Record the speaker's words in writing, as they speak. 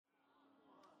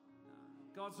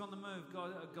God's on the move.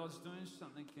 God's doing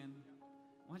something. And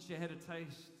once you had a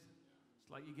taste, it's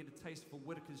like you get a taste for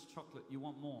Whittaker's chocolate. You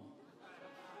want more.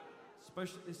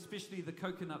 Especially the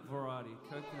coconut variety.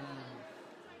 Coconut.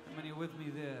 How many are with me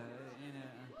there?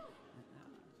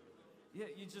 Yeah,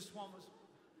 you just want...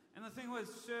 And the thing with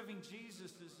serving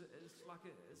Jesus is it's like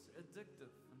it's addictive.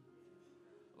 And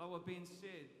like what Ben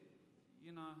said,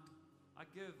 you know, I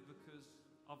give because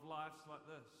of lives like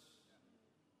this.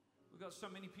 We've got so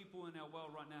many people in our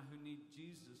world right now who need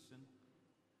Jesus, and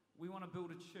we want to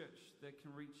build a church that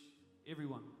can reach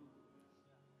everyone,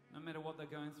 no matter what they're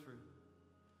going through.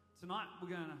 Tonight, we're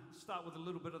going to start with a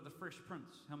little bit of the Fresh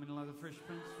Prince. How many like the Fresh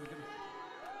Prince? We're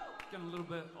going a little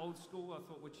bit old school. I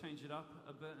thought we'd change it up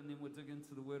a bit, and then we'll dig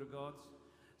into the Word of God.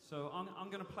 So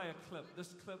I'm going to play a clip.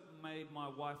 This clip made my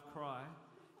wife cry,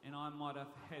 and I might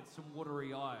have had some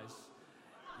watery eyes.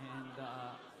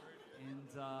 And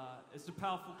it's a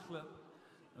powerful clip,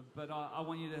 but I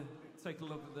want you to take a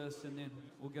look at this, and then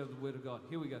we'll go to the Word of God.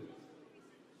 Here we go.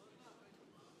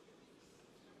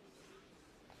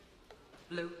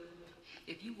 Lou,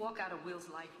 if you walk out of Will's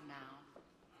life now,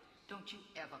 don't you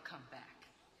ever come back.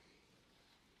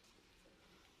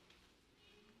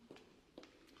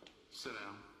 Sit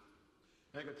down.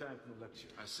 I ain't got time for the lecture.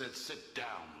 I said sit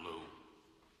down, Lou.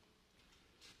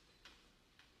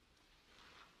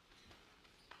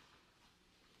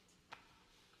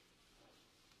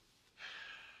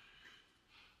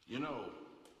 You know,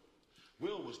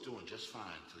 Will was doing just fine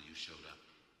till you showed up.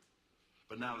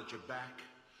 But now that you're back,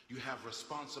 you have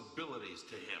responsibilities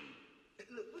to him. Hey,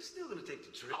 look, we're still gonna take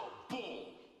the trip. Oh, bull!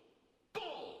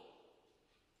 Bull!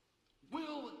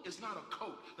 Will is not a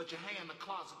coat that you hang in the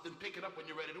closet, then pick it up when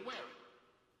you're ready to wear it.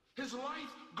 His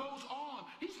life goes on.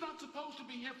 He's not supposed to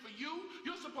be here for you.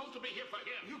 You're supposed to be here for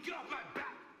him. You get off my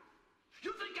back!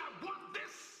 You think I want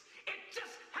this? It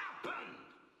just happened!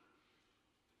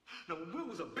 Now, when Will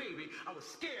was a baby, I was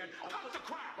scared. Cut the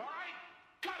crap, all right?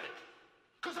 Cut it.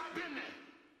 Because I've been there.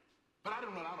 But I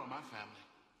didn't run out on my family.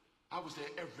 I was there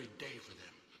every day for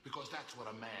them. Because that's what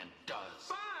a man does.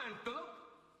 Fine, Philip.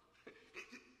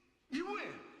 You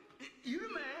win. You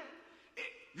the man.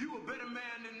 You a better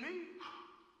man than me.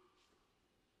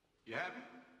 You happy?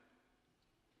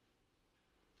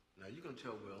 Now, you gonna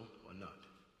tell Will or not?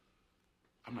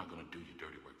 I'm not going to do your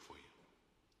dirty work for you.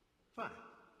 Fine.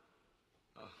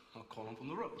 I'll call him from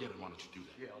the road. Yeah, then why don't you do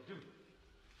that? Yeah, I'll do it.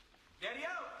 Daddy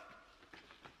out!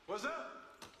 What's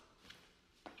up?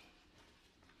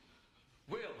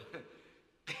 Will.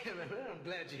 Man, I'm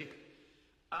glad you're here.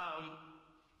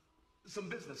 Some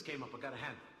business came up I gotta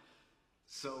handle.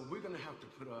 So we're gonna have to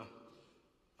put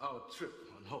our trip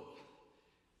on hold.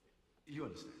 You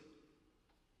understand?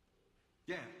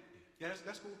 Yeah,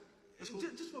 that's cool. That's cool.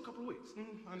 Just for a couple of weeks.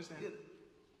 I understand. Yeah.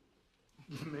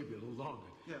 Maybe a little longer.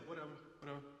 Yeah, whatever.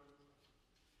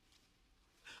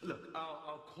 Look,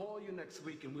 I'll call you next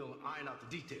week and we'll iron out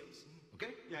the details.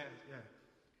 Okay? Yeah.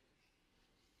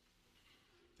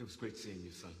 It was great seeing you,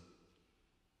 son.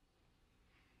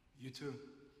 You too,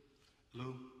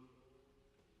 Lou.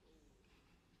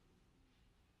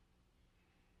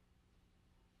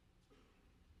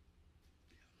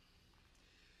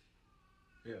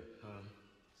 Yeah,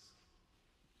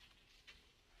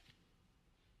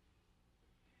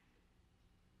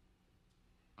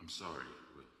 I'm sorry,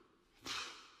 Will.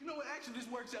 You know what? Actually, this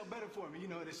works out better for me. You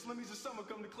know, the Slimmies of summer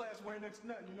come to class wearing next to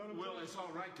nothing. You know what I'm Will, saying? it's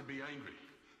all right to be angry.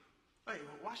 Hey,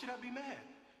 why should I be mad?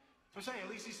 I'm saying at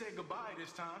least he said goodbye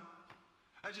this time.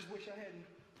 I just wish I hadn't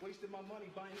wasted my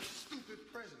money buying a stupid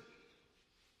present.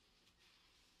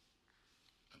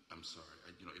 I'm sorry.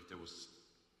 If there was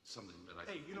something that I...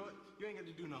 Hey, you know what? You ain't got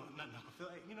to do nothing, Uncle Phil.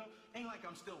 Hey, ain't like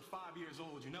I'm still 5 years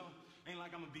old, you know? Ain't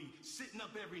like I'm gonna be sitting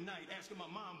up every night asking my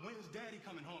mom, when's Daddy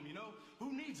coming home, you know?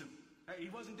 Who needs him? Hey, he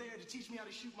wasn't there to teach me how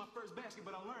to shoot my first basket,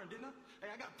 but I learned, didn't I?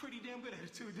 Hey, I got pretty damn good at it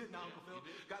too, didn't I, Uncle Phil?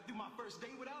 Got through my first day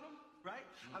without him, right?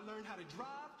 I learned how to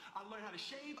drive, I learned how to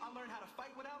shave, I learned how to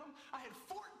fight without him. I had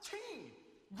 14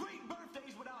 great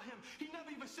birthdays without him. He never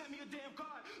even sent me a damn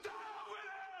card. The hell with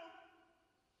him!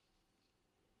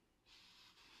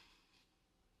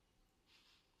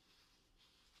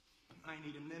 I ain't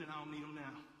need him then and I don't need him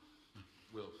now.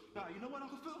 Will. Now, you know what,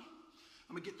 Uncle Phil?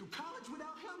 I'm gonna get through college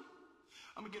without him.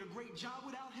 I'm gonna get a great job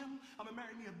without him. I'm gonna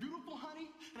marry me a beautiful honey,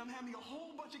 and I'm gonna have me a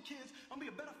whole bunch of kids. I'm gonna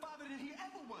be a better father than he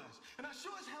ever was. And I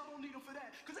sure as hell don't need him for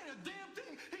that, because ain't a damn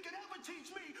thing he could ever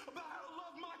teach me about how to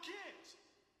love my kids.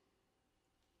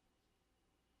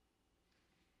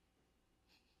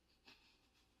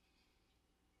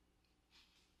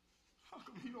 How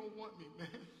come he don't want me,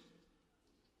 man?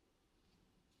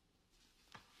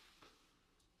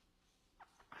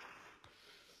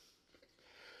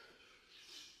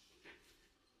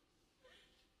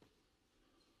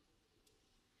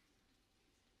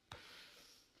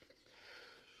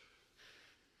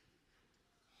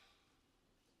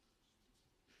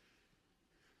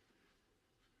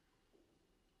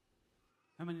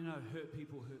 How many know hurt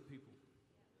people hurt people?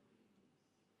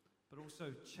 But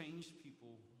also changed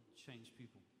people change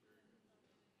people.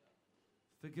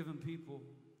 Forgiven people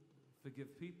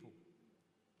forgive people.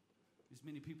 There's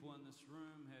many people in this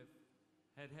room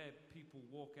have had people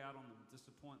walk out on them,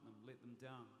 disappoint them, let them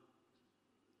down.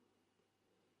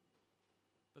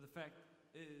 But the fact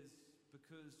is,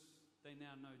 because they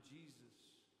now know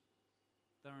Jesus,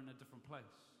 they're in a different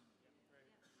place.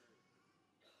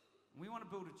 We want to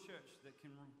build a church that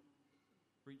can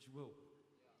reach Will.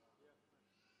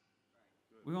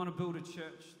 We want to build a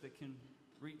church that can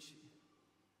reach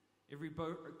every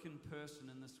broken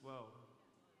person in this world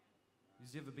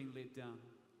who's ever been let down,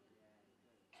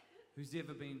 who's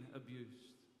ever been abused.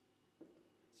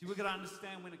 See, we've got to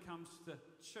understand when it comes to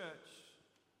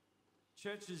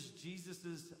church is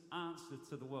Jesus' answer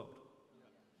to the world.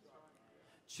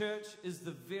 Church is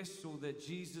the vessel that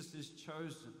Jesus has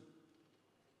chosen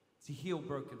to heal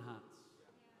broken hearts,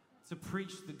 to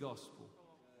preach the gospel.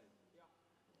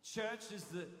 Church is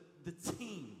the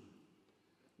team.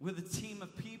 We're the team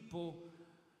of people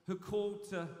who are called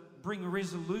to bring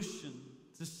resolution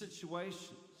to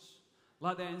situations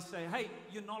like that and say, hey,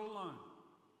 you're not alone.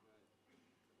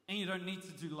 And you don't need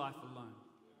to do life alone.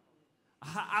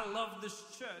 I love this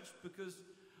church because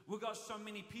we've got so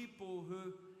many people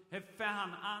who have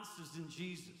found answers in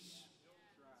Jesus.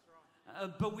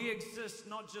 But we exist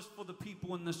not just for the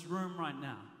people in this room right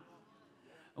now.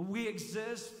 We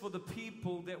exist for the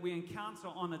people that we encounter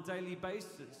on a daily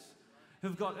basis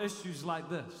who've got issues like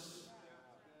this.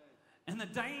 And the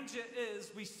danger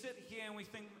is we sit here and we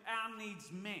think our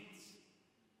needs met.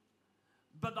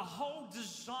 But the whole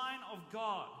design of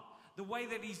God, the way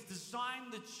that He's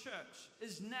designed the church,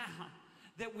 is now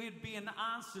that we'd be an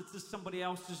answer to somebody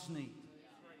else's need.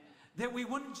 That we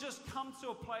wouldn't just come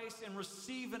to a place and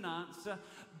receive an answer,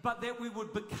 but that we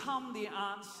would become the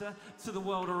answer to the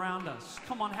world around us.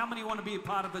 Come on, how many want to be a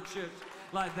part of a church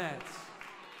like that?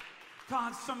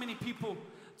 God, so many people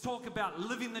talk about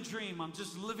living the dream. I'm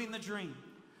just living the dream.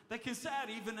 They can say it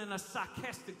even in a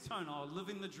sarcastic tone. Oh,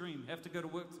 living the dream. Have to go to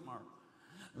work tomorrow.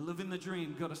 Living the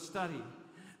dream. Got to study.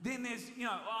 Then there's,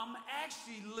 I'm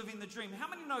actually living the dream. How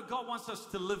many know God wants us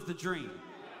to live the dream?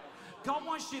 God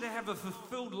wants you to have a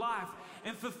fulfilled life.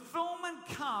 And fulfillment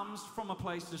comes from a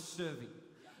place of serving.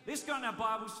 Let's go in our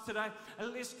Bibles today.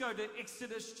 Let's go to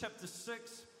Exodus chapter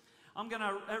 6. I'm going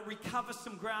to recover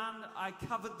some ground I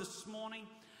covered this morning.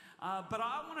 But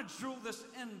I want to drill this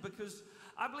in because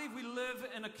I believe we live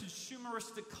in a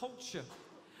consumeristic culture.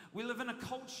 We live in a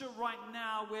culture right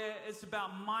now where it's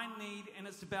about my need and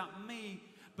it's about me.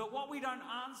 But what we don't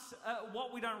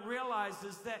realize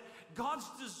is that God's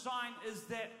design is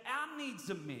that our needs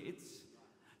are met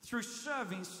through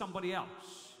serving somebody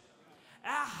else.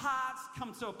 Our hearts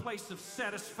come to a place of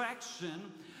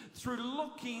satisfaction through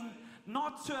looking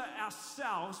not to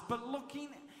ourselves, but looking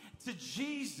to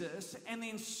Jesus and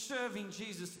then serving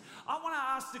Jesus. I want to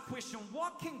ask the question,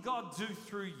 what can God do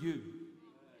through you?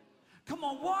 Come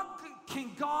on, what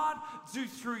can God do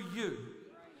through you?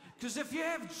 Because if you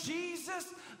have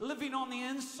Jesus living on the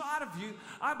inside of you,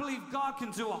 I believe God can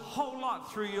do a whole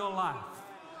lot through your life.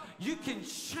 You can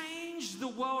change the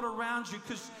world around you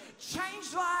because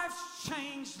change lives,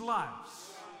 change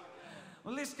lives.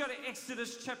 Well, let's go to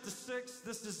Exodus chapter 6.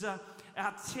 This is our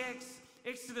text.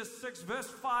 Exodus 6 verse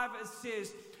 5, it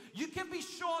says, you can be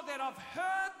sure that I've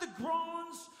heard the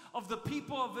groans of the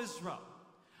people of Israel.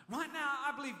 Right now,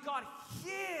 I believe God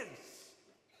hears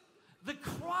the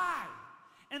cry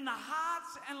in the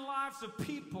hearts and lives of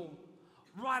people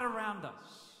right around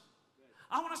us.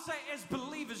 I want to say, as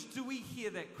believers, do we hear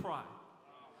that cry?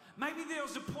 Maybe there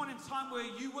was a point in time where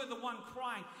you were the one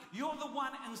crying. You're the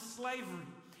one in slavery.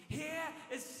 Here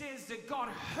it says that God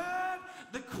heard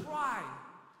the cry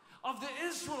of the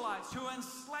Israelites who were in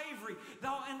slavery. They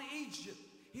were in Egypt.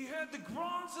 He heard the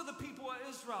groans of the people of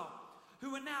Israel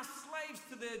who were now slaves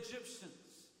to the Egyptians.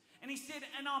 And he said,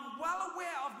 and I'm well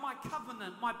aware of my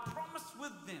covenant, my promise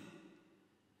with them.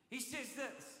 He says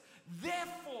this,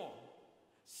 therefore,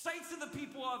 say to the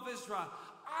people of Israel,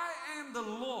 I am the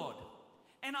Lord,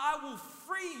 and I will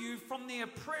free you from the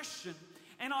oppression,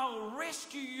 and I will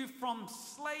rescue you from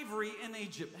slavery in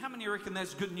Egypt. How many reckon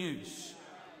that's good news?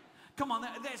 Come on,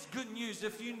 that's good news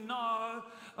if you know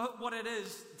what it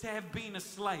is to have been a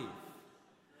slave,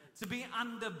 to be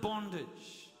under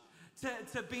bondage,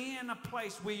 to be in a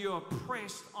place where you're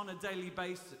oppressed on a daily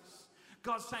basis.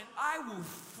 God's saying, I will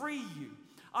free you.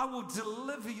 I will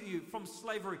deliver you from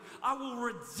slavery. I will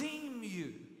redeem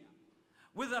you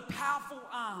with a powerful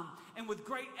arm and with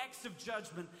great acts of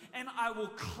judgment. And I will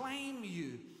claim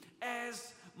you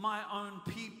as my own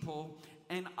people.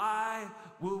 And I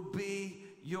will be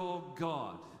your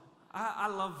God. I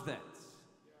love that.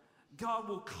 God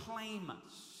will claim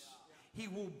us. He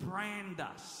will brand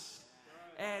us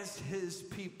as his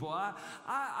people.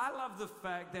 I love the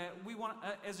fact that we want,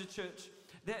 as a church,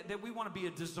 that we want to be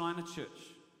a designer church.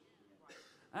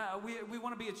 We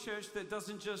want to be a church that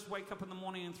doesn't just wake up in the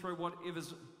morning and throw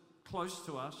whatever's close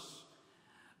to us,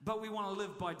 but we want to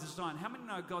live by design. How many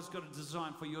know God's got a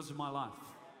design for yours and my life?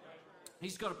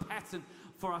 He's got a pattern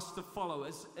for us to follow.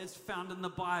 It's found in the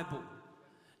Bible.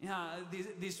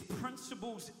 There's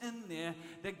principles in there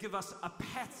that give us a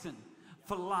pattern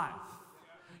for life.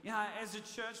 As a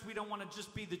church, we don't want to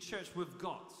just be the church we've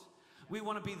got. We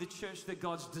want to be the church that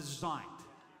God's designed.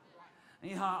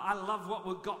 I love what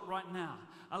we've got right now.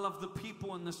 I love the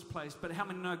people in this place, but how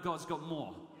many know God's got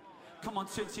more? Come on,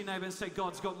 turn to your neighbor and say,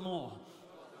 God's got more.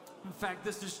 In fact,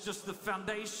 this is just the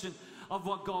foundation of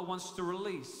what God wants to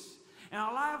release. And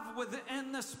I love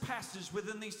within this passage,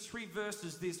 within these 3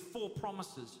 verses, there's 4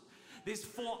 promises. There's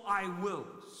 4 I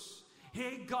wills.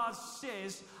 Here God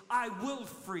says, I will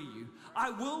free you. I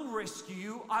will rescue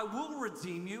you. I will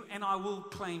redeem you. And I will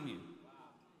claim you.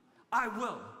 I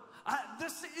will.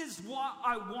 This is what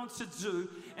I want to do,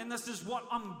 and this is what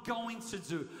I'm going to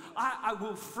do. I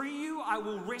will free you, I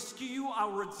will rescue you,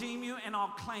 I'll redeem you, and I'll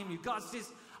claim you. God says,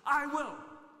 I will.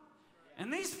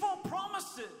 And these 4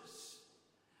 promises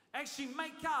actually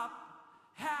make up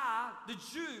how the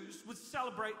Jews would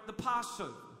celebrate the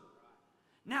Passover.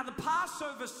 Now, the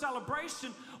Passover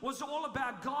celebration was all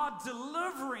about God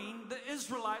delivering the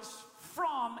Israelites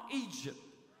from Egypt,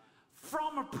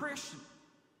 from oppression.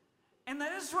 And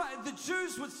the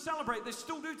Jews would celebrate, they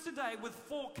still do today, with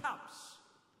 4 cups.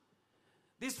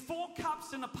 There's 4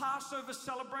 cups in a Passover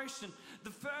celebration.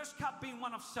 The first cup being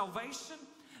one of salvation.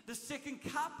 The second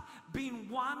cup being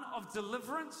one of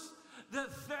deliverance. The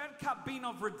third cup being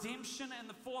of redemption. And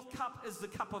the 4th cup is the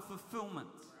cup of fulfillment.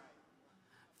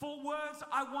 4 words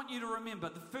I want you to remember.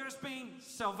 The first being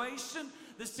salvation.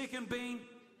 The second being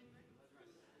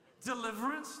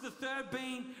deliverance. The third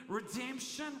being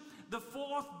redemption. The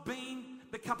 4th being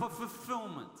the cup of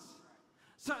fulfillment.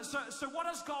 So what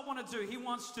does God want to do? He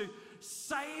wants to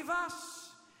save us.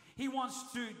 He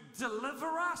wants to deliver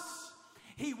us.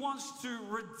 He wants to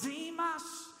redeem us.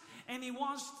 And he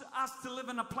wants us to live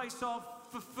in a place of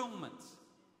fulfillment.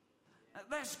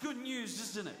 That's good news,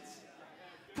 isn't it?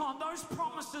 Come on, those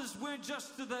promises weren't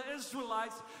just to the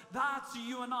Israelites, they are to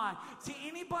you and I. To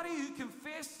anybody who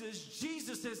confesses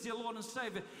Jesus as their Lord and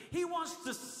Savior, he wants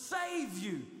to save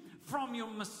you from your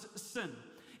sin.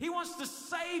 He wants to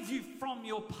save you from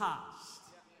your past.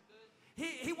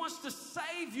 He wants to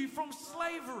save you from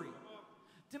slavery.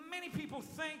 Do many people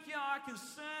think, I can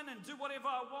sin and do whatever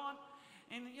I want,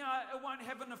 and it won't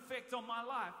have an effect on my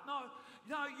life?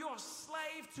 No, you're a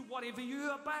slave to whatever you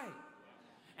obey.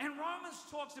 And Romans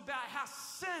talks about how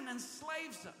sin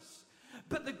enslaves us.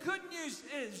 But the good news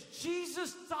is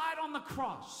Jesus died on the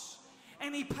cross,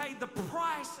 and he paid the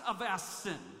price of our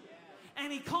sin.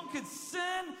 And he conquered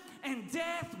sin and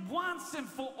death once and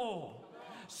for all,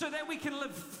 so that we can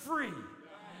live free,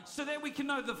 so that we can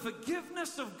know the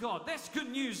forgiveness of God. That's good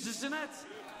news, isn't it?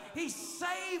 He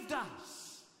saved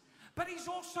us, but he's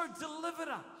also delivered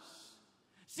us.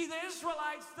 See, the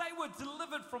Israelites, they were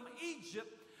delivered from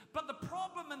Egypt, but the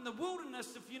problem in the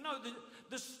wilderness, if you know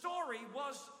the story,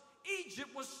 was Egypt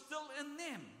was still in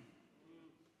them.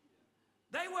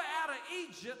 They were out of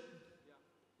Egypt,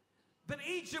 but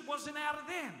Egypt wasn't out of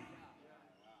them.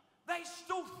 They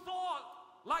still thought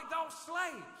like they were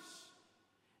slaves.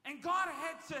 And God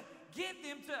had to get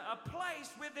them to a place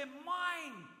where their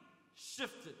mind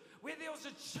shifted, where there was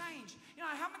a change.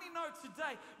 How many know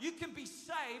today you can be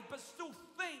saved but still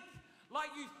think like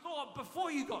you thought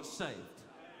before you got saved?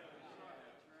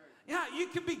 You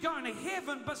can be going to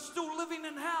heaven but still living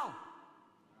in hell.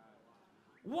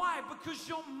 Why? Because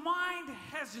your mind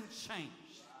hasn't changed.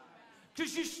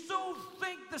 Because you still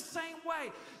think the same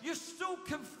way. You still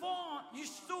conform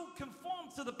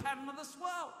to the pattern of this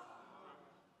world.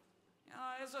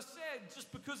 As I said,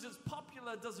 just because it's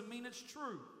popular doesn't mean it's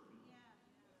true.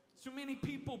 Too many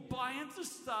people buy into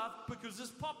stuff because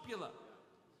it's popular.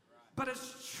 But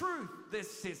it's truth that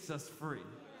sets us free.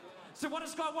 So what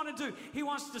does God want to do? He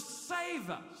wants to save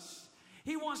us.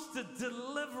 He wants to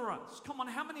deliver us. Come on,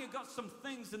 how many have got some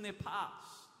things in their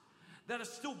past that are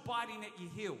still biting at your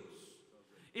heels?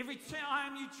 Every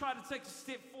time you try to take a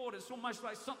step forward, it's almost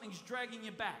like something's dragging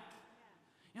you back.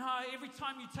 Every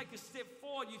time you take a step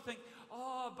forward, you think,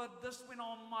 but this went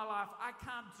on in my life. I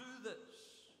can't do this.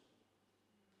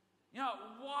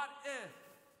 What if?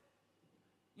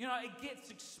 It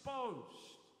gets exposed.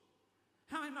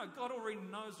 How many know God already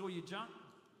knows all your junk?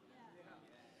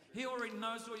 He already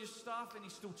knows all your stuff and He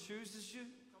still chooses you.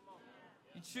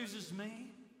 He chooses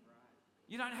me.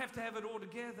 You don't have to have it all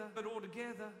together,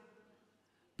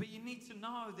 but you need to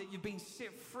know that you've been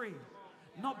set free,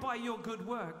 not by your good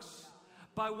works,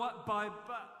 by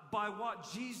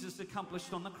what Jesus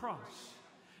accomplished on the cross.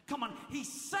 Come on, He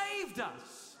saved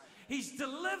us. He's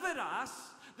delivered us.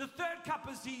 The third cup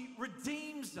is He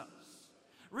redeems us.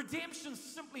 Redemption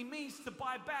simply means to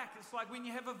buy back. It's like when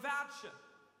you have a voucher.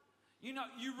 You know,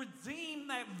 you redeem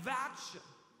that voucher.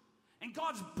 And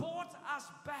God's bought us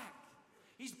back.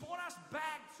 He's brought us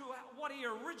back to what He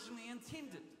originally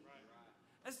intended.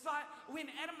 It's like when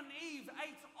Adam and Eve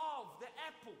ate of the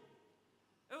apple.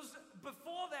 It was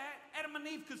before that, Adam and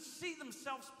Eve could see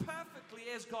themselves perfectly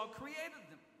as God created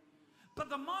them. But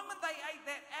the moment they ate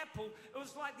that apple, it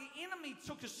was like the enemy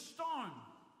took a stone.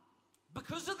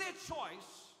 Because of their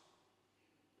choice,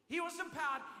 he was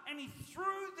empowered and he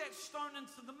threw that stone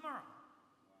into the mirror.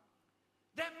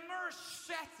 That mirror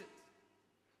shattered.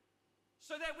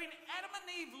 So that when Adam and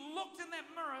Eve looked in that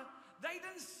mirror, they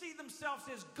didn't see themselves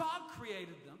as God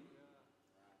created them,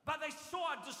 but they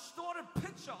saw a distorted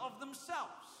picture of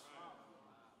themselves.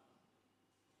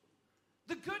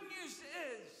 The good news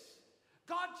is,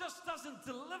 God just doesn't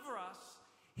deliver us,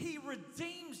 He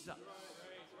redeems us.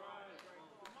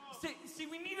 See,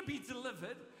 we need to be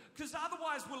delivered, because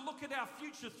otherwise we'll look at our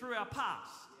future through our past.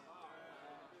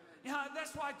 You know,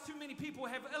 that's why too many people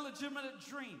have illegitimate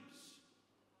dreams.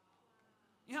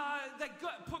 You know, they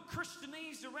put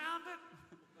Christianese around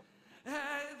it.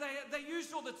 They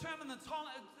use all the term and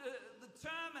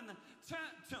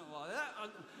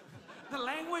the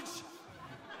language.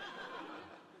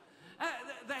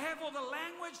 They have all the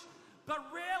language,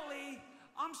 but really,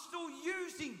 I'm still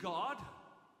using God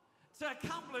to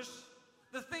accomplish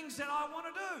the things that I want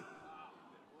to do.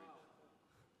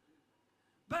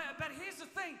 But here's the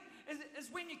thing, is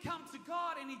when you come to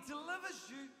God and He delivers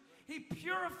you, He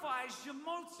purifies your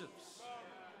motives.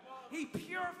 He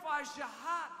purifies your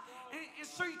heart, and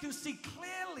so you can see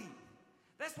clearly.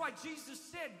 That's why Jesus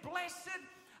said, blessed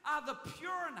are the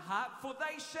pure in heart, for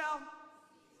they shall,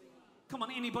 come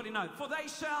on, anybody know, for they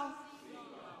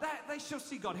shall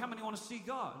see God. How many want to see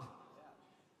God?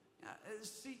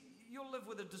 See, you'll live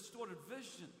with a distorted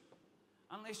vision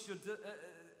unless you're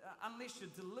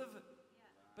delivered.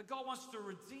 But God wants to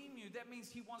redeem you. That means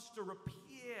He wants to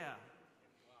repair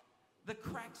the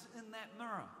cracks in that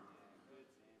mirror.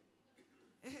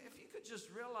 If you could just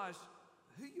realize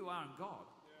who you are in God,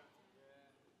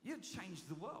 you'd change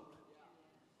the world.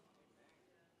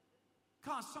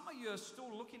 Come on, some of you are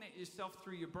still looking at yourself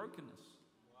through your brokenness.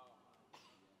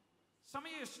 Some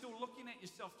of you are still looking at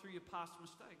yourself through your past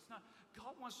mistakes. No,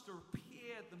 God wants to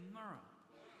repair the mirror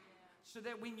so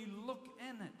that when you look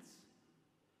in it,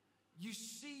 you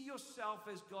see yourself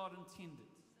as God intended.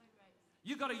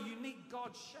 You got a unique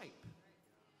God shape.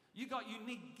 You got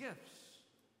unique gifts.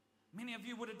 Many of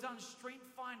you would have done strength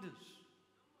finders.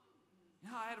 You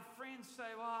know, I had a friend say,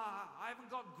 well, I haven't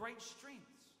got great strengths.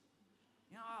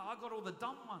 You know, I got all the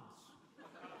dumb ones.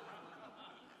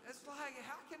 It's like,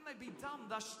 how can they be dumb?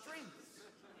 They're strengths.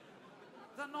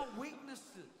 They're not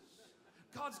weaknesses.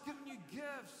 God's given you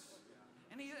gifts.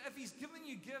 And if He's given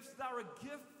you gifts, they're a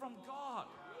gift from God,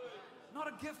 not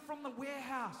a gift from the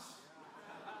warehouse.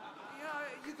 You know,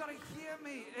 you got to hear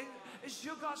me.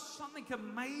 You got something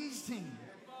amazing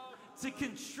to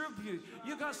contribute.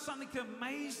 You got something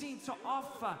amazing to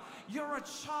offer. You're a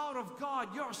child of God.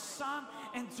 You're a son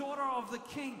and daughter of the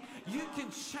King. You can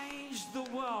change the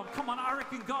world. Come on, I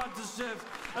reckon God deserves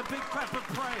a big clap of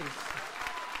praise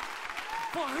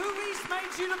for who He's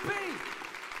made you to be.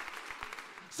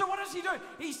 So what does He do?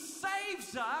 He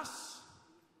saves us.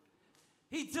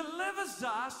 He delivers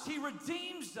us. He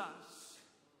redeems us.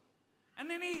 And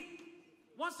then He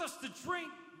wants us to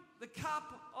drink the cup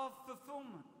of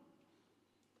fulfillment.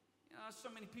 You know, so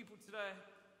many people today,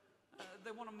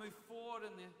 they want to move forward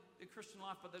in their Christian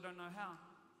life, but they don't know how.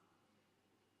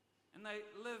 And they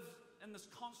live in this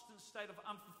constant state of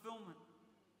unfulfillment,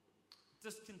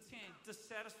 discontent,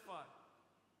 dissatisfied.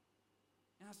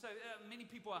 And I say, many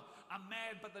people are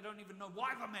mad, but they don't even know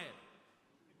why they're mad.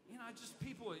 You know, just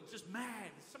people are just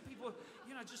mad. Some people,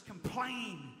 you know, just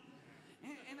complain.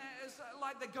 And it's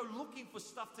like they go looking for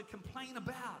stuff to complain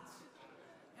about.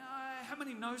 You know, how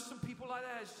many know some people like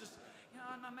that? It's just, you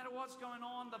know, no matter what's going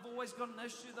on, they've always got an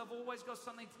issue. They've always got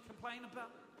something to complain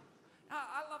about.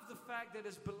 I love the fact that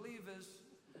as believers,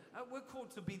 we're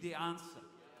called to be the answer.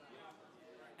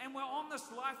 And we're on this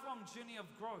lifelong journey of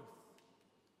growth.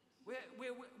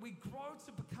 We grow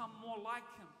to become more like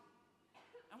Him.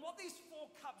 And what these 4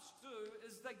 cups do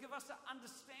is they give us an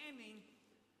understanding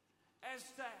as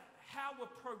to how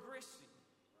we're progressing.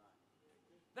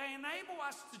 They enable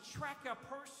us to track our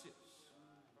process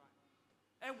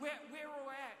and where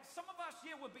we're at. Some of us,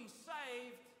 yeah, we've been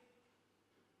saved,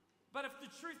 but if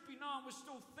the truth be known, we're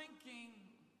still thinking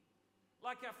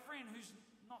like our friend who's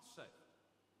not saved.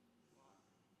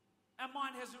 Our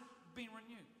mind hasn't been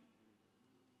renewed.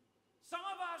 Some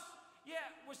of us, yeah,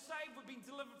 we're saved, we've been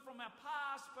delivered from our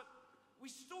past, but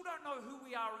we still don't know who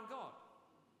we are in God.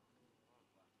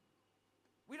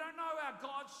 We don't know our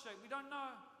God shape. We don't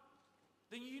know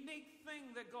the unique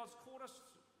thing that God's called us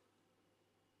to.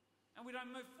 And we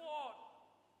don't move forward.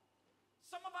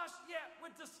 Some of us, yeah,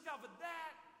 we've discovered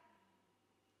that.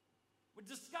 We've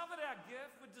discovered our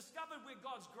gift. We've discovered where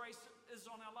God's grace is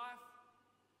on our life.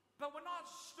 But we're not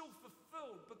still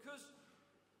fulfilled because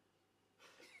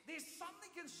there's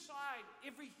something inside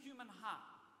every human heart.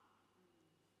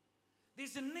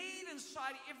 There's a need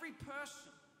inside every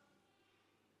person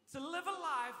to live a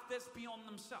life that's beyond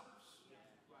themselves.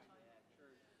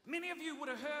 Many of you would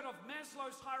have heard of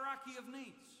Maslow's hierarchy of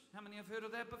needs. How many have heard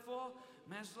of that before?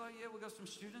 Maslow, yeah, we've got some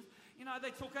students. You know,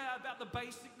 they talk about the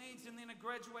basic needs and then it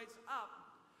graduates up.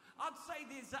 I'd say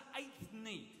there's an 8th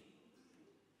need.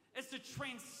 It's a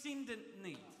transcendent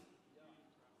need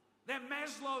that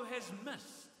Maslow has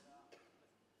missed.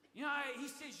 You know, he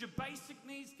says your basic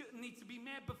needs need to be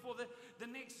met before the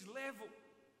next level.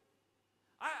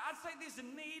 I'd say there's a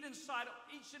need inside of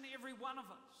each and every one of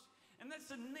us. And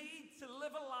that's a need to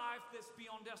live a life that's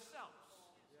beyond ourselves.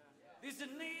 There's a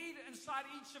need inside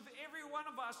each of every one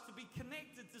of us to be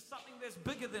connected to something that's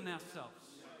bigger than ourselves.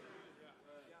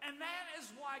 And that is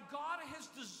why God has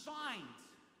designed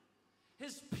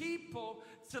His people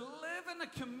to live in a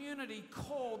community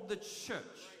called the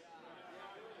church.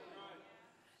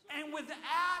 And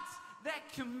without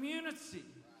that community,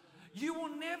 you will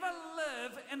never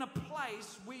live in a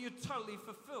place where you're totally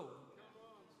fulfilled.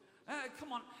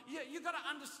 Come on, you got to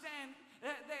understand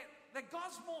that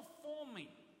God's more for me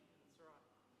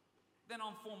than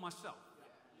I'm for myself.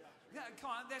 Yeah,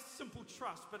 come on, that's simple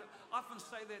trust, but I often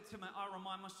say that to me. I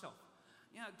remind myself,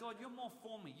 you know, God, you're more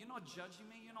for me. You're not judging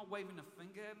me. You're not waving a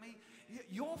finger at me.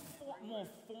 You're more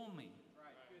for me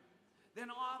than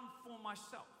I'm for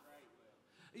myself.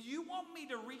 You want me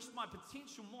to reach my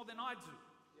potential more than I do.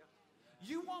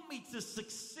 You want me to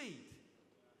succeed.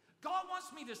 God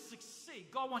wants me to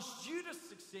succeed. God wants you to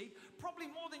succeed, probably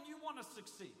more than you want to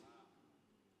succeed.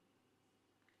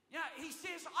 Yeah, He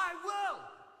says, I will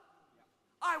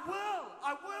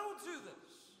do this.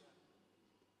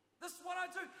 This is what I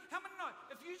do. How many know?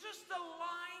 If you just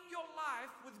align your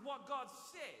life with what God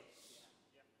says,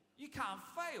 you can't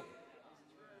fail.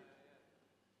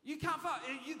 You can't fail.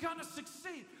 You're going to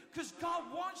succeed because God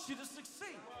wants you to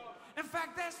succeed. In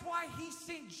fact, that's why He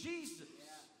sent Jesus.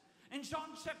 In John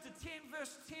chapter 10,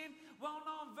 verse 10,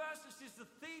 well-known verse, it says, the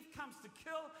thief comes to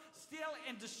kill, steal,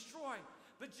 and destroy.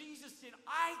 But Jesus said,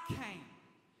 I came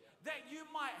that you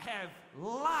might have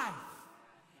life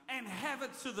and have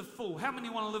it to the full. How many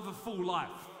want to live a full life?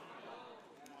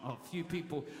 Oh, a few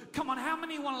people. Come on, how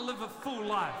many want to live a full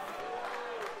life?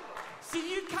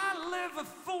 See, you can't live a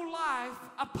full life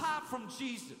apart from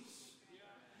Jesus.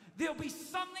 There'll be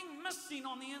something missing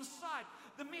on the inside.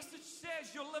 The message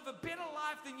says you'll live a better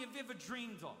life than you've ever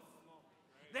dreamed of.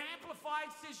 The Amplified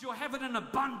says you'll have it in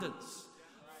abundance,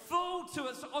 full to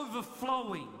its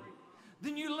overflowing.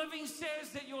 The New Living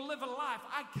says that you'll live a life.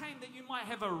 I came that you might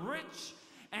have a rich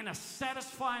and a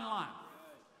satisfying life.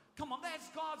 Come on, that's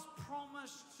God's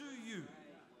promise to you.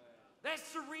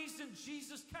 That's the reason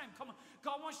Jesus came. Come on,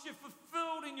 God wants you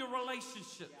fulfilled in your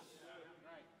relationships.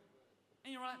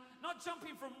 And you're not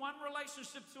jumping from one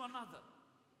relationship to another.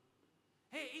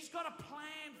 Hey, He's got a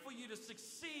plan for you to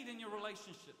succeed in your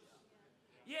relationships.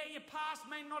 Yeah, your past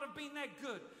may not have been that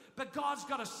good, but God's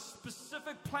got a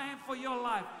specific plan for your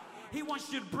life. He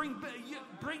wants you to bring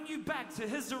you back to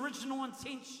His original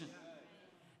intention.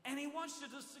 And He wants you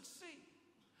to succeed.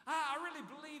 I really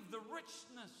believe the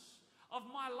richness of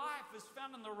my life is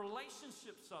found in the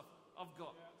relationships of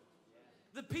God.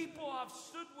 The people I've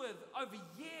stood with over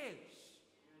years.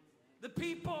 The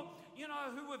people, you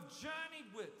know, who have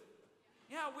journeyed with.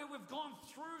 You know, where we've gone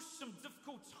through some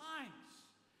difficult times.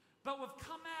 But we've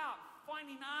come out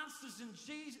finding answers in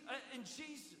Jesus. And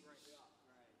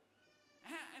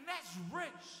that's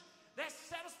rich. That's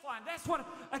satisfying. That's what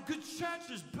a good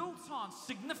church is built on.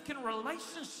 Significant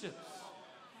relationships.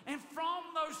 And from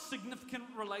those significant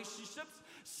relationships,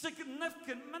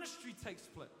 significant ministry takes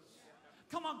place.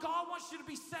 Come on, God wants you to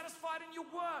be satisfied in your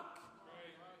work.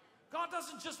 God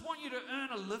doesn't just want you to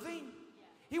earn a living.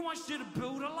 He wants you to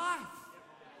build a life.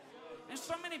 And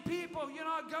so many people,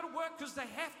 go to work because they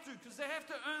have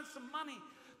to earn some money.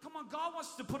 Come on, God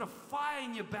wants to put a fire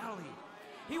in your belly.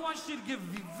 He wants you to give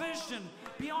you vision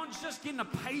beyond just getting a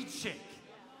paycheck.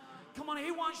 Come on,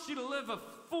 He wants you to live a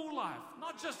full life,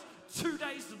 not just 2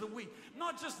 days of the week,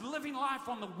 not just living life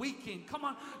on the weekend. Come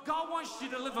on, God wants you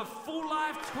to live a full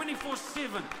life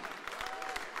 24/7.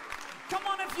 Come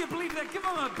on, if you believe that, give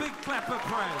Him a big clap of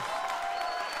praise.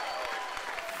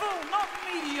 Full, not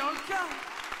mediocre.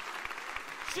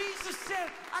 Jesus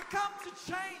said, I come to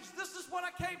change. This is what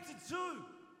I came to do.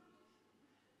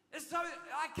 And so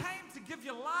I came to give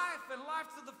you life and life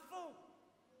to the full.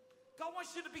 God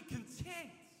wants you to be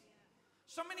content.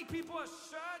 So many people are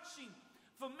searching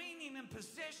for meaning and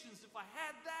possessions. If I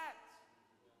had that.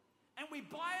 And we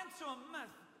buy into a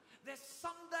myth that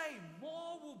someday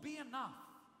more will be enough.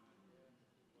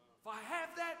 If I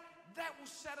have that, that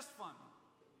will satisfy me.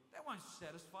 That won't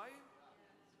satisfy you.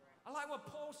 I like what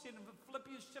Paul said in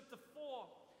Philippians chapter 4.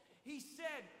 He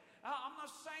said, I'm not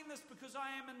saying this because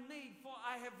I am in need, for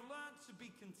I have learned to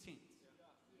be content.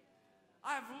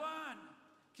 I have learned.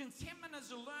 Contentment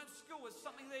is a learned skill. It's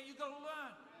something that you got to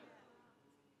learn.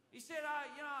 He said,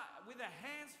 whether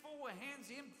hands full or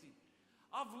hands empty,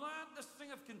 I've learned this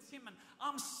thing of contentment.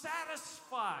 I'm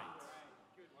satisfied.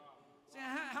 See,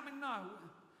 how many know?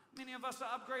 Many of us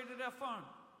have upgraded our phone.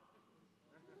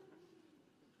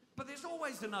 But there's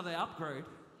always another upgrade.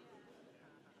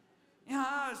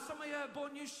 Some of you have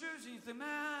bought new shoes and you think,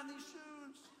 man, these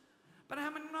shoes. But how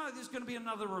many know there's going to be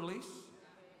another release?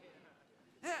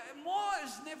 Yeah, more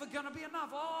is never going to be enough.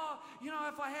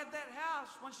 If I had that house,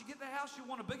 once you get the house, you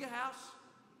want a bigger house.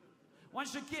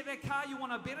 Once you get that car, you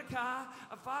want a better car,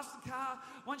 a faster car.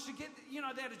 Once you get,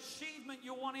 that achievement,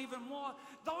 you want even more.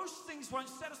 Those things won't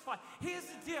satisfy. Here's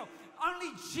the deal.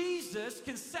 Only Jesus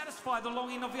can satisfy the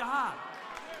longing of your heart.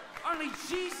 Only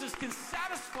Jesus can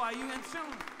satisfy you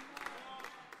internally.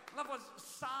 I love what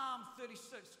Psalm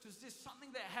 36, because there's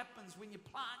something that happens when you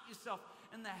plant yourself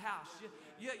in the house.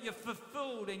 You're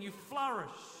fulfilled and you flourish.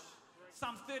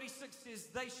 Psalm 36 says,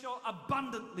 they shall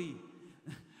abundantly,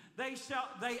 they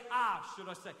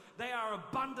are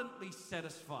abundantly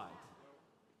satisfied.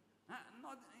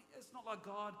 It's not like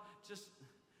God just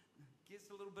gets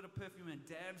a little bit of perfume and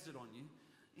dabs it on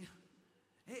you.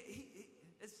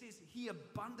 It says He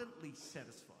abundantly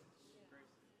satisfies.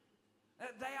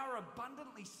 They are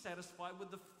abundantly satisfied with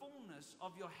the fullness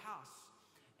of your house.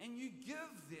 And you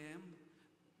give them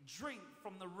drink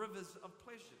from the rivers of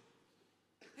pleasure.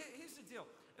 Here's the deal.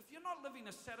 If you're not living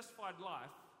a satisfied life,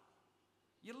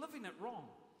 you're living it wrong.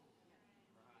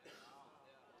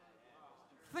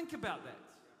 Think about that.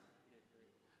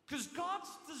 Because God's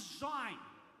design.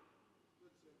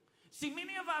 See,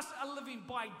 many of us are living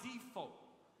by default.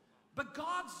 But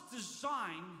God's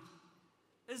design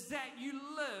is that you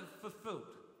live fulfilled.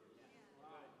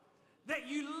 That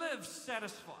you live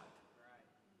satisfied.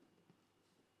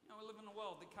 We live in a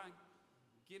world that can't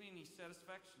get any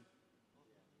satisfaction.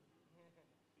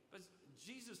 But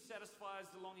Jesus satisfies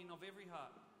the longing of every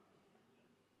heart.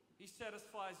 He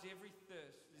satisfies every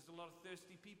thirst. There's a lot of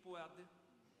thirsty people out there.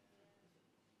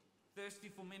 Thirsty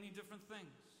for many different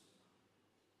things.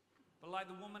 But like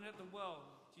the woman at the well,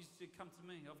 Jesus said, come to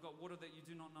me. I've got water that you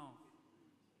do not know.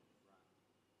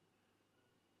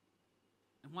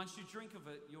 And once you drink of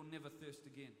it, you'll never thirst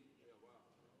again.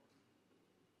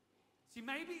 See,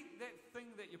 maybe that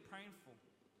thing that you're praying for,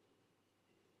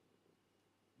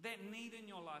 that need in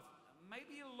your life,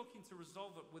 maybe you're looking to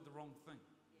resolve it with the wrong thing.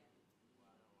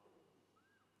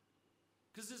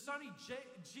 Because it's only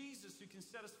Jesus who can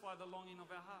satisfy the longing of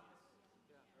our hearts.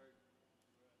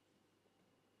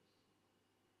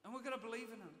 And we're going to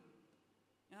believe in Him.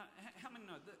 How many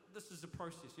know that this is a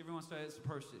process? Everyone say it's a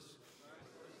process.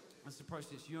 It's a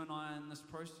process. You and I are in this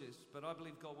process. But I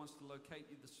believe God wants to locate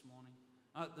you this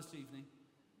evening.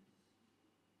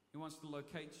 He wants to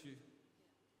locate you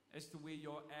as to where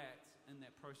you're at in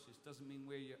that process. It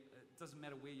doesn't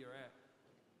matter where you're at.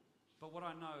 But what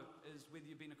I know is whether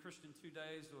you've been a Christian 2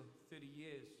 days or 30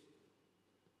 years,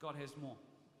 God has more.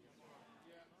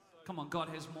 Come on, God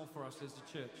has more for us as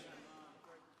a church.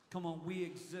 Come on, we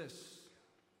exist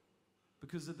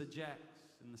because of the Jacks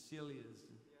and the Celias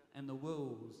and the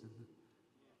Wills.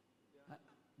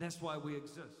 That's why we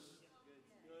exist.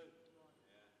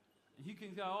 You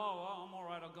can go, I'm all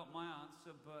right, I've got my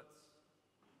answer, but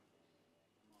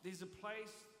there's a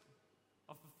place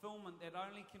of fulfillment that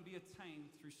only can be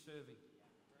attained through serving.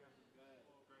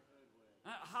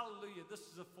 Hallelujah, this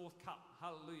is a fourth cup.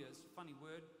 Hallelujah, it's a funny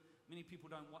word. Many people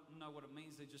don't know what it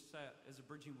means, they just say it as a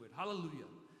bridging word.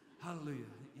 Hallelujah. Hallelujah.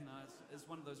 You know, it's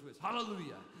one of those words.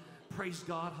 Hallelujah. Praise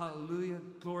God. Hallelujah.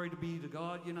 Glory to be to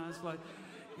God. You know, it's like,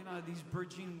 you know, these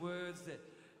bridging words that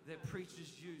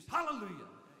preachers use. Hallelujah.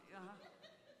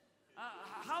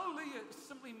 Hallelujah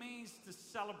simply means to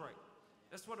celebrate.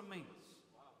 That's what it means.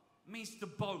 It means to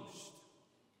boast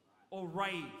or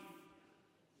rave.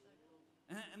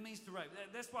 It means to rave.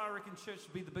 That's why I reckon church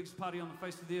should be the biggest party on the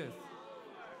face of the earth.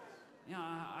 You know,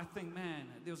 I think, man,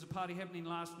 there was a party happening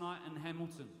last night in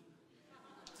Hamilton.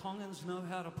 Tongans know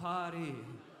how to party.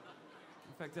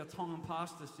 In fact, our Tongan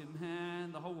pastor said,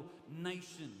 man, the whole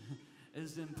nation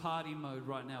is in party mode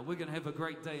right now. We're going to have a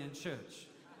great day in church.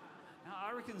 Now,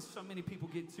 I reckon so many people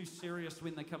get too serious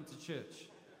when they come to church.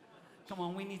 Come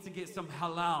on, we need to get some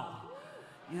halal,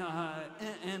 you know,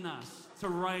 in us to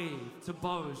rave, to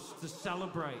boast, to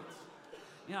celebrate.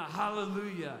 You know,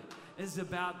 hallelujah is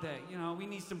about that. You know, we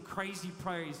need some crazy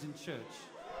praise in church.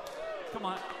 Come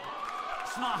on.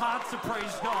 It's not hard to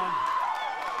praise God.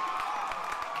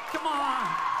 Come on.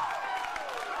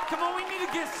 Come on, we need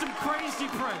to get some crazy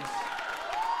praise.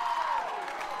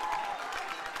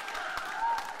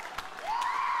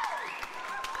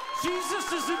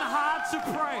 Jesus isn't hard to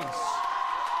praise.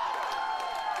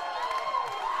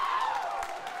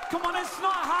 Come on, it's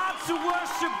not hard to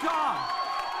worship God.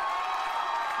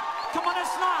 Come on,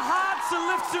 it's not hard to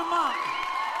lift Him up.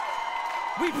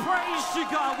 We praise you,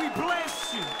 God. We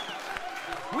bless you.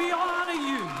 We honor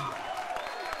you.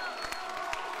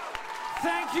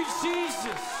 Thank you,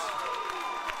 Jesus.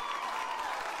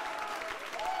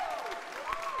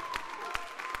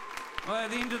 Well,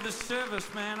 at the end of the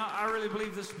service, man, I really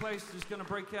believe this place is going to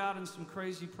break out in some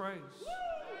crazy praise.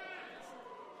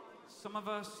 Some of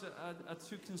us are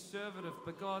too conservative,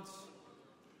 but God's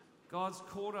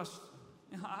called us.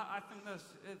 You know, I think this,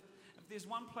 if there's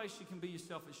one place you can be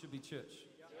yourself, it should be church.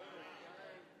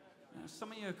 You know,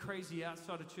 some of you are crazy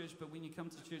outside of church, but when you come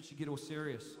to church, you get all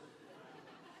serious.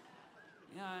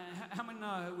 You know, how many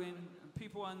know when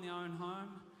people are in their own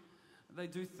home, they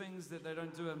do things that they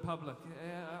don't do in public?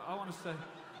 I want to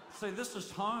say, this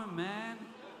is home, man.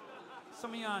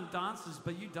 Some of you aren't dancers,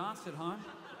 but you dance at home.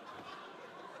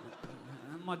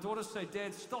 And my daughters say,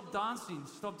 Dad, stop dancing.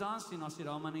 Stop dancing. I said,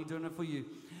 I'm only doing it for you.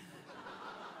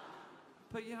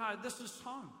 But, you know, this is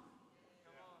home.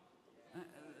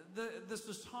 This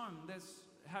is home. That's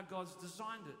how God's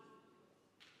designed it.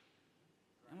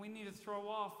 And we need to throw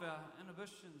off our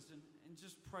inhibitions and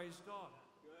just praise God.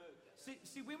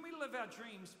 See, when we live our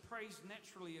dreams, praise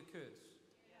naturally occurs.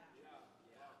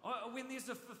 Or when there's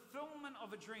a fulfillment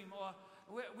of a dream, or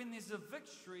when there's a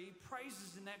victory, praise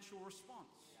is a natural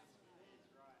response.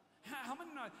 How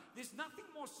many know there's nothing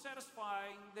more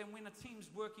satisfying than when a team's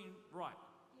working right?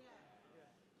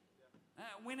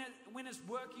 When it's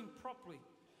working properly.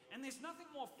 And there's nothing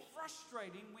more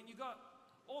frustrating when you got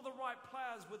all the right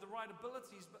players with the right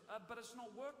abilities, but it's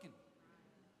not working.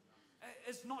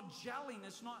 It's not gelling.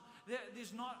 There's not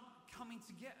coming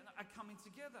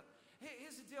together.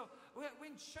 Here's the deal.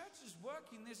 When church is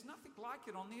working, there's nothing like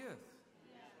it on the earth.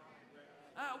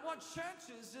 What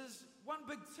church is one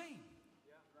big team.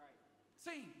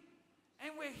 Team.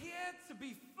 And we're here to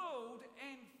be filled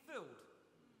and filled.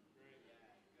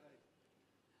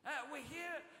 We're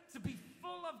here to be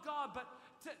full of God, but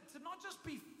to not just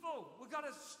be full, we've got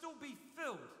to still be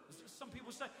filled. Some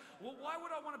people say, well, why would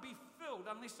I want to be filled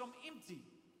unless I'm empty?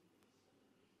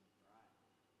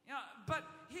 You know, but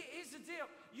here's the deal.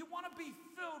 You want to be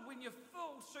filled when you're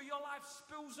full so your life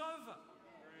spills over.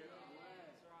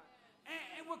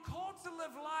 And we're called to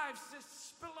live lives that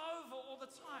spill over all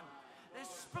the time. They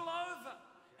spill over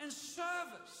in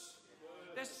service.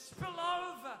 They spill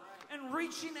over in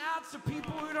reaching out to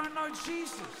people who don't know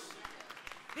Jesus.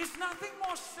 There's nothing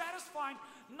more satisfying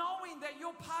knowing that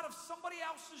you're part of somebody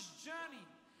else's journey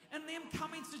and them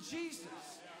coming to Jesus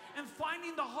and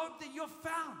finding the hope that you've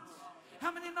found.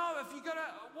 How many know if you got to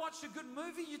watch a good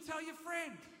movie, you tell your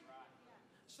friend?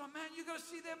 So, man, you got to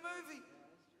see that movie.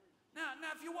 Now,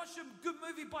 if you watch a good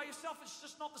movie by yourself, it's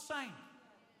just not the same.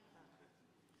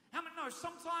 How many know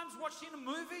sometimes watching a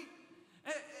movie,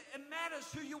 it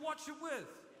matters who you watch it with.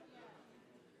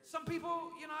 Some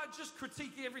people, you know, just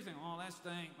critique everything. Oh, that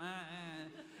stink,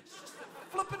 man. Just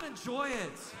flip and enjoy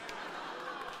it.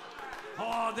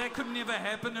 Oh, that could never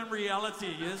happen in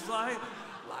reality. It's like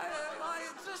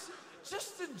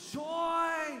just enjoy.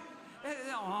 Oh,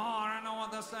 I don't know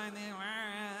what they're saying there.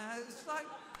 It's like,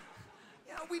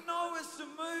 you know, we know it's the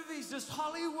movies, it's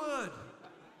Hollywood.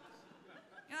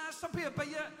 You know, some people, but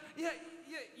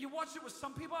you watch it with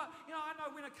some people. You know, I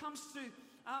know when it comes to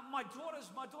my daughters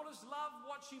love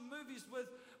watching movies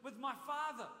with my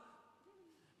father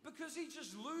because he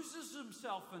just loses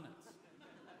himself in it.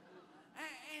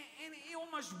 he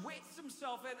almost wets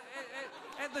himself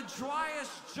at the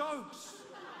driest jokes.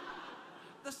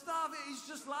 The stuff, he's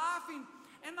just laughing.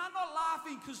 And they're not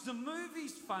laughing because the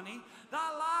movie's funny. They're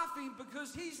laughing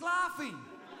because he's laughing.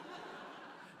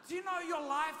 Do you know your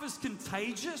life is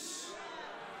contagious?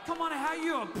 Come on, how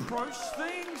you approach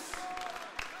things.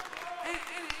 And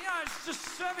you know, it's just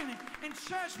serving. In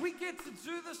church, we get to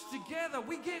do this together.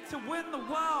 We get to win the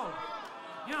world.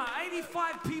 You know,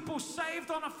 85 people saved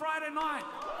on a Friday night.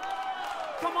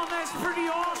 Come on, that's pretty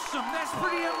awesome. That's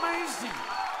pretty amazing.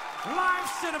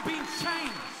 Lives that have been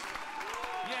changed.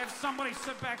 You have somebody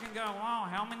sit back and go, wow,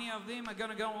 how many of them are going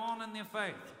to go on in their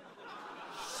faith?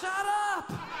 Shut up!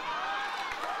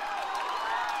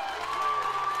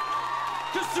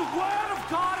 Because the Word of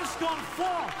God has gone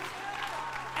forth.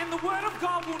 And the Word of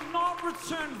God will not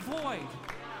return void.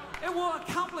 It will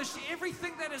accomplish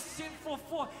everything that is sent forth.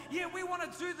 Yeah, we want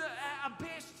to do our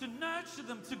best to nurture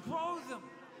them, to grow them.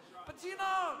 But do you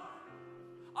know,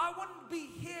 I wouldn't be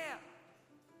here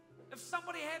if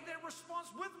somebody had that response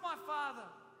with my father.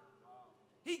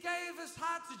 He gave his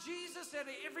heart to Jesus at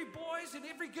every boys and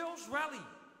every girls rally.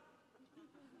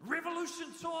 Revolution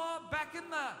tour back in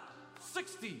the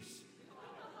 60s.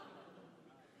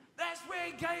 That's where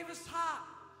he gave his heart.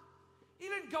 He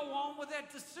didn't go on with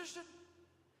that decision.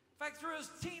 In fact, through his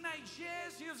teenage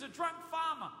years, he was a drunk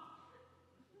farmer.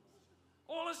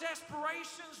 All his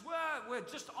aspirations were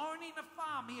just owning a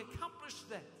farm. He accomplished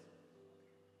that.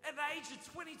 At the age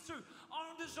of 22,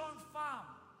 owned his own farm.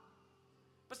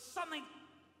 But something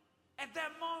at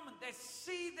that moment, that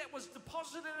seed that was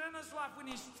deposited in his life when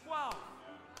he's 12,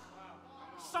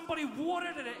 somebody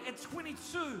watered it at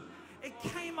 22. It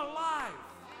came alive.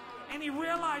 And he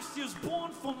realized he was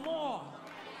born for more.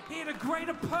 He had a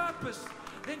greater purpose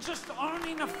than just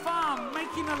owning a farm,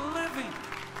 making a living.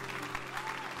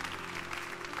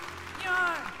 You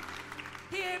know,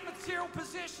 he had material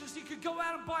possessions. He could go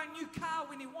out and buy a new car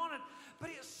when he wanted, but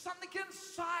something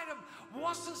inside him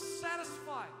wasn't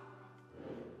satisfied.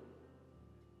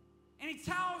 And he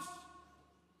tells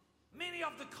many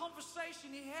of the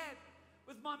conversation he had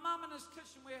with my mum in his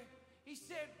kitchen where he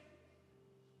said,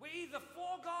 we're either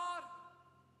for God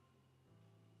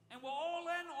and we're all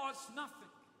in or it's nothing.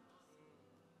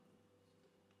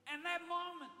 And that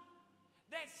moment,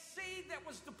 that seed that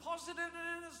was deposited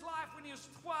in his life when he was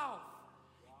 12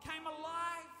 came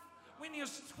alive when he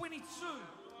was 22.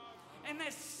 And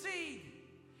that seed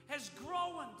has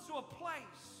grown to a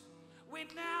place where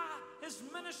now his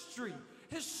ministry,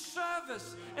 his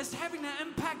service is having an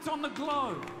impact on the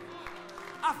globe.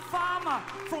 A farmer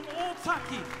from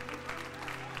Otaki,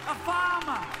 a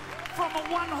farmer from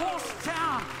a one-horse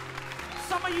town.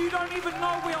 Some of you don't even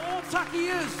know where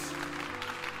Otaki is.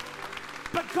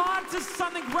 But God did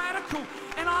something radical,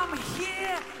 and I'm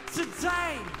here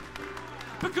today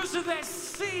because of that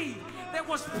seed that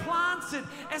was planted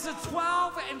as a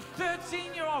 12 and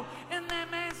 13-year-old in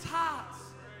that man's heart.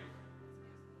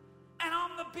 And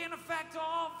I'm the benefactor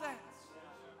of that.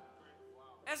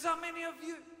 As are many of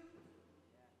you.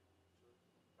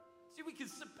 See, we can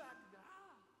sit back and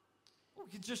go,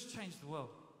 we could just change the world.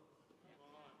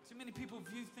 Too many people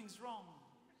view things wrong.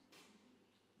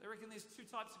 They reckon there's two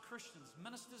types of Christians,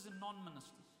 ministers and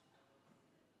non-ministers.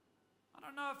 I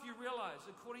don't know if you realize,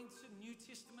 according to New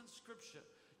Testament scripture,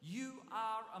 you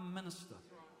are a minister.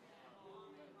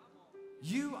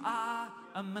 You are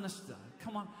a minister.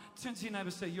 Come on, turn to your neighbor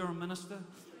and say, you're a minister.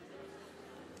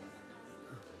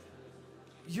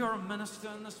 You're a minister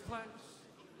in this place.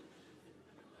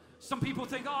 Some people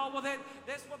think, oh, well,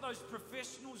 that's what those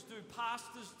professionals do,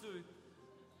 pastors do.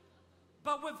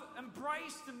 But we've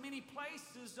embraced in many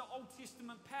places the Old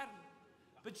Testament pattern.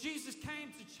 But Jesus came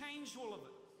to change all of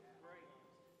it.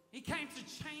 He came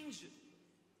to change it.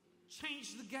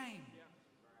 Change the game.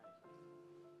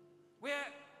 Where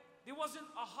there wasn't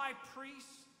a high priest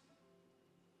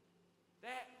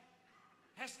that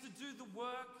has to do the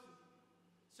work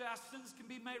so our sins can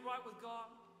be made right with God.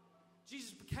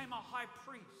 Jesus became a high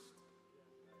priest.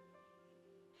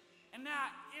 And now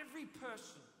every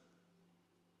person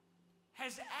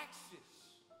has access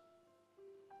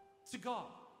to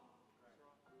God.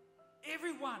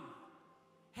 Everyone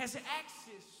has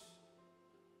access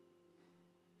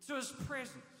to His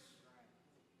presence.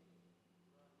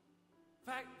 In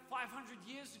fact, 500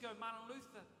 years ago, Martin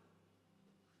Luther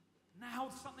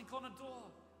nailed something on a door.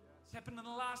 It's happened in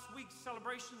the last week,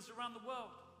 celebrations around the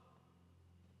world.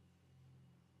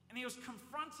 And he was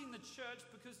confronting the church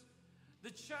because the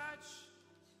church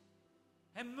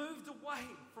had moved away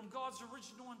from God's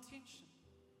original intention.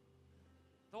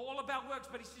 They're all about works,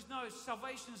 but he says, no,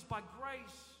 salvation is by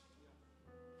grace.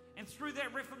 And through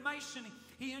that Reformation,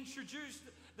 he introduced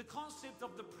the concept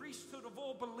of the priesthood of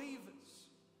all believers.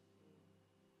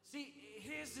 See,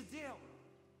 here's the deal.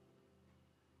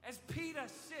 As Peter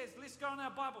says, let's go in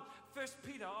our Bible. 1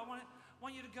 Peter, I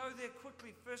want you to go there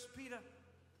quickly. 1 Peter,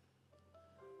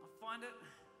 I'll find it.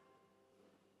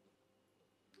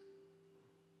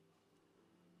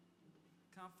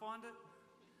 Can't find it.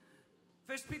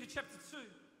 1 Peter chapter 2.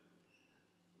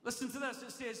 Listen to this.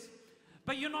 It says,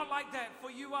 but you're not like that,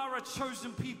 for you are a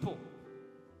chosen people.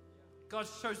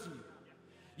 God's chosen you.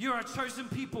 You are a chosen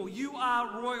people. You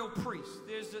are royal priests.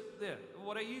 There's it there.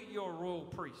 What are you? You're a royal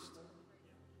priest.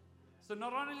 So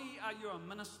not only are you a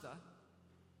minister,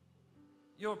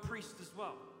 you're a priest as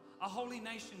well. A holy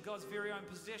nation, God's very own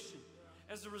possession.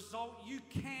 As a result, you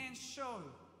can show.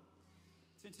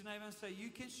 Turn to your neighbor and say, you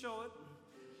can show it.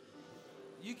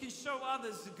 You can show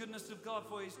others the goodness of God,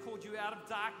 for He's called you out of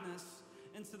darkness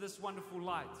into this wonderful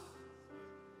light.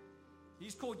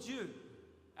 He's called you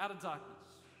out of darkness.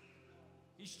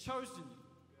 He's chosen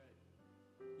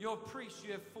you. You're a priest.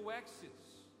 You have full access.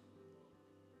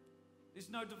 There's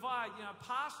no divide. You know,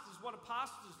 pastors, what are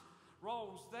pastors'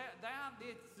 roles? They aren't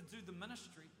there to do the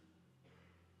ministry.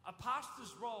 A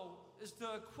pastor's role is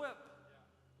to equip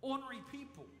ordinary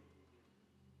people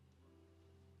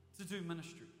to do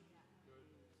ministry.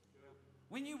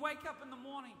 When you wake up in the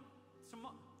morning,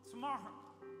 tomorrow,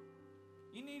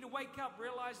 you need to wake up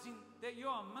realizing that you're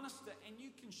a minister and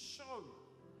you can show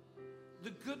the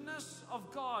goodness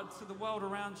of God to the world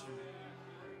around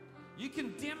you. You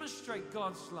can demonstrate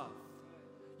God's love.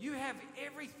 You have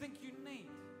everything you need.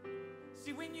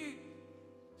 See, when you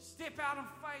step out in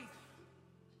faith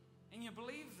and you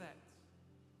believe that,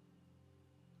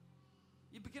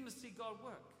 you begin to see God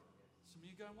work. Some of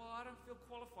you going, well, I don't feel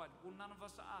qualified. Well, none of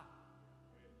us are.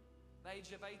 At the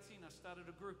age of 18, I started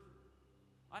a group.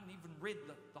 I hadn't even read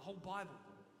the whole Bible.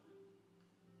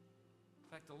 In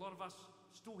fact, a lot of us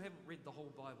still haven't read the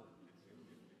whole Bible.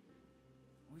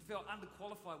 We feel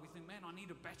underqualified. We think, man, I need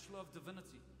a Bachelor of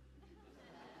Divinity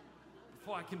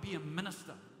before I can be a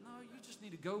minister. No, you just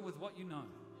need to go with what you know.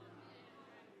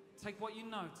 Take what you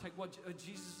know. Take what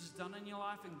Jesus has done in your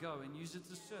life and go and use it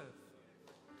to serve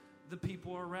the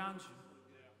people around you.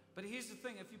 But here's the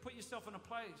thing. If you put yourself in a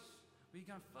place where you're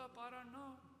going, Fup, I don't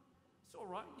know. It's all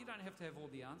right. You don't have to have all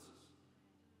the answers.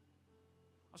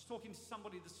 I was talking to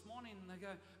somebody this morning and they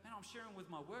go, man, I'm sharing with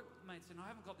my workmates and I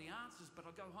haven't got the answers, but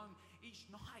I go home each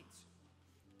night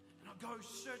and I go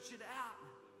search it out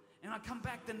and I come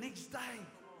back the next day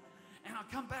and I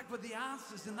come back with the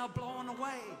answers and they're blown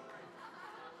away.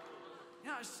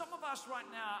 You know, some of us right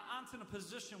now aren't in a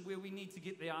position where we need to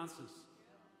get the answers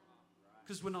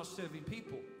because we're not serving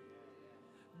people.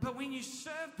 But when you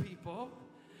serve people,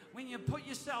 when you put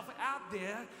yourself out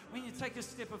there, when you take a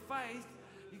step of faith,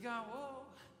 you go, oh,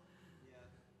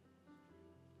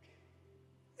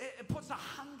 it puts a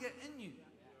hunger in you.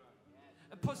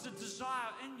 It puts a desire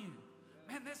in you.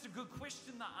 Man, that's a good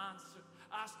question to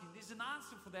asking. There's an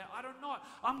answer for that. I don't know it.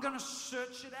 I'm going to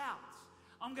search it out.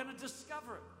 I'm going to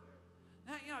discover it.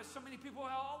 Now, you know, so many people are,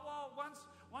 oh, well,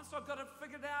 once I've got it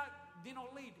figured out, then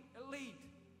I'll lead.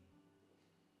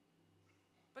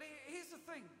 But here's the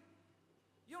thing.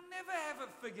 You'll never have it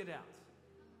figured out.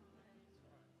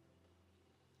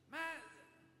 Man,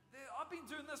 I've been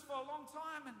doing this for a long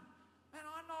time and, man,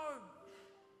 I know.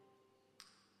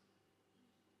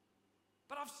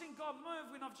 But I've seen God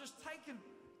move when I've just taken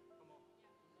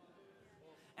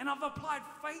and I've applied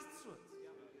faith to it.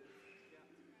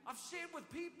 I've shared with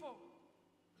people.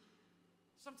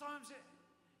 Sometimes,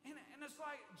 and it's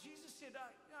like Jesus said,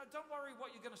 you know, don't worry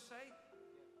what you're going to say.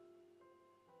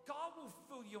 God will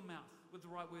fill your mouth with the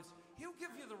right words. He'll give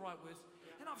you the right words.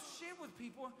 And I've shared with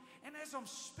people, and as I'm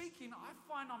speaking, I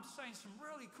find I'm saying some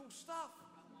really cool stuff.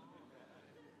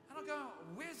 And I go,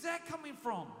 where's that coming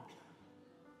from?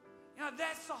 You know,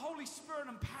 that's the Holy Spirit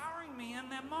empowering me in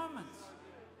that moment.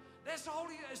 That's the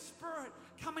Holy Spirit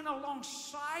coming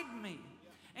alongside me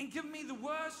and giving me the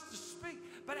words to speak.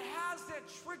 But how's that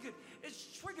triggered?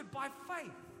 It's triggered by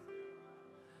faith.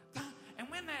 And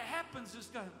when that happens, it's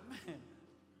going, man,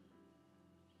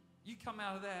 you come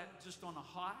out of that just on a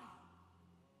high.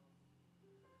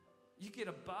 You get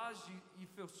a buzz. You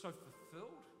feel so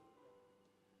fulfilled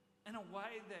in a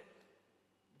way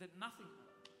that nothing,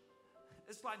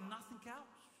 it's like nothing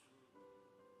else.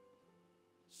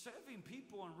 Serving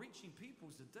people and reaching people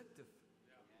is addictive.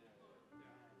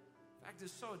 In fact,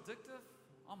 it's so addictive,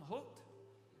 I'm hooked.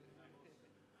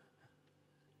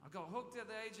 I got hooked at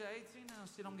the age of 18 and I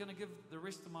said, I'm going to give the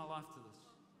rest of my life to this.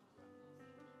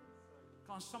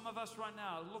 Because some of us right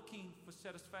now are looking for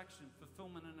satisfaction,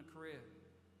 fulfillment in a career.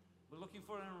 We're looking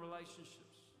for it in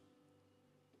relationships.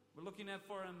 We're looking at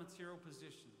for our material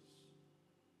possessions.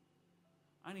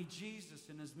 Only Jesus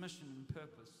and his mission and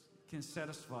purpose can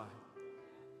satisfy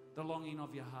the longing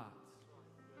of your heart.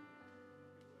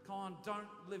 Come on, don't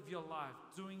live your life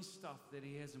doing stuff that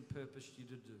he hasn't purposed you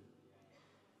to do.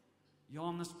 You're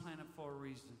on this planet for a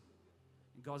reason.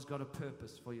 And God's got a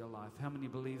purpose for your life. How many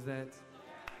believe that?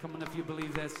 Come on, if you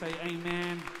believe that, say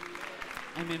amen.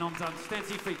 Amen. I'm done. Stand to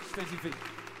your feet. Stand to your feet.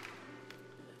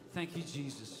 Thank you,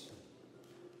 Jesus.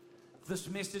 If this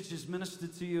message is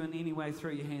ministered to you in any way,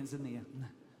 throw your hands in the air.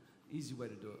 Easy way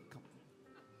to do it. Come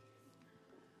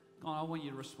on. I want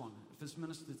you to respond. If it's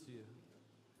ministered to you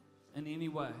in any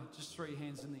way, just throw your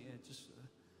hands in the air.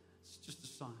 It's just a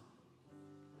sign.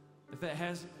 If that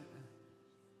has,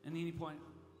 at any point,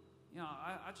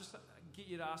 I just get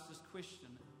you to ask this question.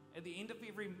 At the end of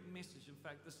every message, in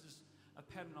fact, this is a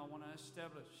pattern I want to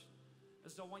establish,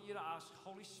 is I want you to ask,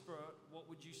 Holy Spirit, what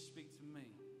would you speak to me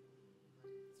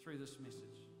through this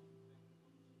message?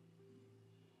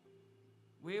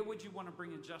 Where would you want to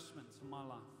bring adjustment to my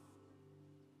life?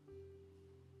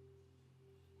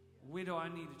 Where do I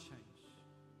need to change?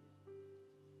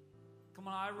 Come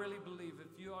on, I really believe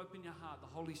if you open your heart, the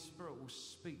Holy Spirit will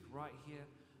speak right here,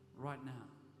 right now.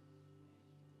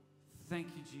 Thank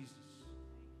you, Jesus.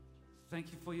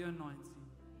 Thank you for your anointing.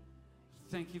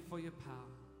 Thank you for your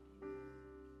power.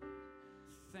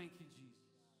 Thank you, Jesus.